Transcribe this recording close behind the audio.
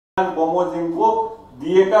बमोजिमको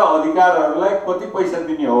दिएका अधिकारहरूलाई कति पैसा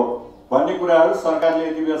दिने हो भन्ने कुराहरू सरकारले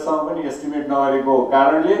यति बेलासम्म पनि एस्टिमेट नगरेको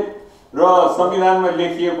कारणले र संविधानमा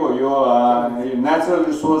लेखिएको यो नेचुरल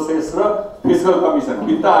रिसोर्सेस र फिस्कल कमिसन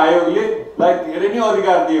वित्त आयोगले धेरै नै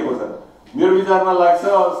अधिकार दिएको छ। मेरो विचारमा लाग्छ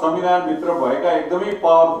संविधानभित्र भएका एकदमै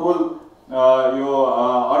पावरफुल यो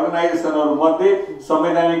अर्गनाइजेसनहरू मध्ये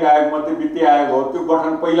संवैधानिक आयोग मध्ये वित्तीय आयोग हो, त्यो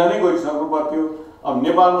गठन पहिला नै गरिसक्नु पर्थ्यो। अब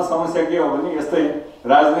नेपालमा समस्या के हो भने यस्तै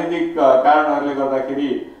राजनैतिक कारणहरूले गर्दाखेरि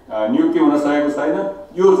नियुक्ति हुन सकेको छैन।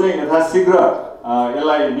 यो चाहिँ यथाशीघ्र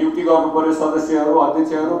यसलाई नियुक्ति गर्नु पर्यो सदस्यहरू,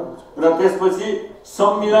 अध्यक्षहरू, र त्यसपछि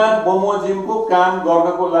संविधान बमोजिमको काम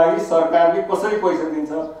गर्नको लागि सरकारले कसरी पैसा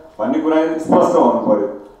दिन्छ भन्ने कुरा स्पष्ट हुनु पर्यो।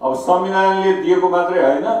 अब संविधानले दिएको मात्रै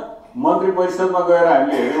होइन, मन्त्री परिषदमा गएर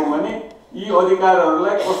हामीले हेर्यौँ भने यी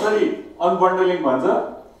अधिकारहरूलाई कसरी अनबन्डलिङ भन्छ,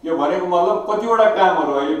 यो भनेको मतलब कतिवटा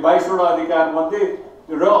कामहरू अहिले 22वटा अधिकार मध्ये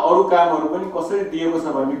र अरू कामहरू पनि कसरी दिएको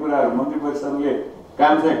छ भन्ने कुराहरू मन्त्री परिषदले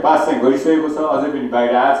काम चाहिँ पास चाहिँ गरिसकेको छ, अझै पनि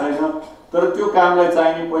बाहिर आएको छैन। तर त्यो कामलाई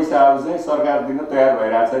चाहिने पैसाहरू चाहिँ सरकार दिन तयार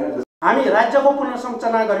भइरहेको छैन। हामी राज्यको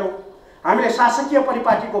पुनर्संरचना गर्यौँ, हामीले शासकीय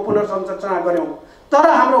परिपाटीको पुनर्संरचना गर्यौँ, तर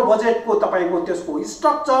हाम्रो बजेटको तपाईँको त्यसको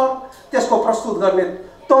स्ट्रक्चर, त्यसको प्रस्तुत गर्ने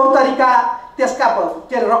तौर तरिका, त्यसका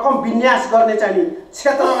के रकम विन्यास गर्ने चाहिँ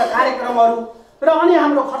क्षेत्र र कार्यक्रमहरू र अनि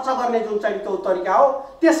हाम्रो खर्च गर्ने जुन चाहिँ तौर तरिका हो,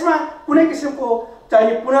 त्यसमा कुनै किसिमको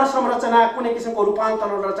चाहिँ पुनर्संरचना, कुनै किसिमको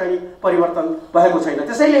रूपान्तरण र चाहिँ परिवर्तन भएको छैन।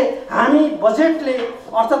 त्यसैले हामी बजेटले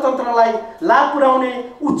अर्थतन्त्रलाई लाभ पुर्याउने,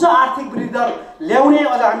 उच्च आर्थिक वृद्धि दर ल्याउने,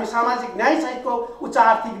 अझ हामी सामाजिक न्याय सहितको उच्च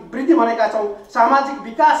आर्थिक वृद्धि भनेका छौँ, सामाजिक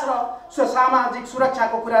विकास र सामाजिक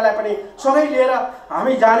सुरक्षाको कुरालाई पनि सँगै लिएर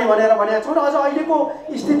हामी जाने भनेर भनेका छौँ। र अझ अहिलेको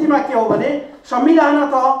स्थितिमा के हो भने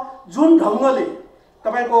संविधानत जुन ढङ्गले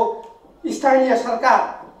तपाईँको स्थानीय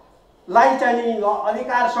सरकारलाई चाहिँ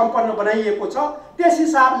अधिकार सम्पन्न बनाइएको छ, त्यस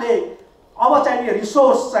हिसाबले अब चाहिँ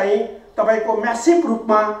रिसोर्स चाहिँ तपाईँको म्यासिभ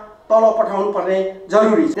रूपमा तल पठाउनु पर्ने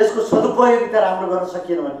जरुरी छ। त्यसको सदुपयोगिता राम्रो गर्न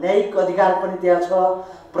सकिएन भने न्यायिक अधिकार पनि त्यहाँ छ,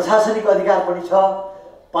 प्रशासनिक अधिकार पनि छ,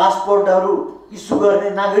 पासपोर्टहरू इस्यु गर्ने,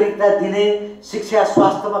 नागरिकता दिने, शिक्षा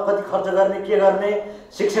स्वास्थ्यमा कति खर्च गर्ने, के गर्ने,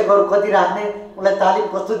 शिक्षकहरू कति राख्ने, उनलाई तालिम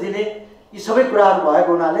कस्तो दिने, यी सबै कुराहरू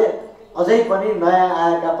भएको हुनाले अझै पनि नयाँ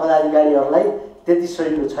आएका पदाधिकारीहरूलाई त्यति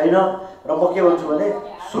सजिलो छैन। र म के भन्छु भने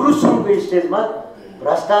सुरुको स्टेजमा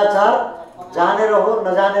भ्रष्टाचार जानेर हो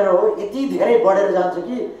नजानेर हो यति धेरै बढेर जान्छ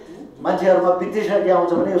कि मान्छेहरूमा विद्वेषण के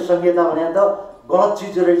आउँछ भने यो संहिता भने त गलत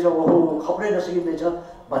चिज रहेछ, ओहो खप्नै नसकिँदैछ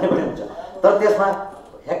भन्ने पनि हुन्छ। तर त्यसमा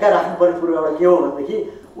हेक्का राख्नुपर्ने कुरो एउटा के हो भनेदेखि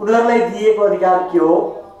उनीहरूलाई दिएको अधिकार के हो,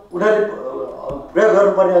 उनीहरूले प्रयोग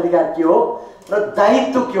गर्नुपर्ने अधिकार के हो र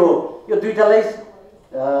दायित्व के हो, यो दुईटालाई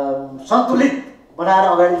सन्तुलित बनाएर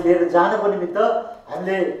अगाडि लिएर जानको निमित्त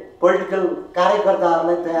हामीले पोलिटिकल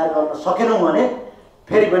कार्यकर्ताहरूलाई तयार गर्न सकेनौँ भने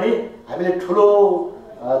फेरि पनि हामीले ठुलो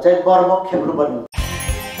चाहिँ कर्म खेप्नुपर्ने हुन्छ।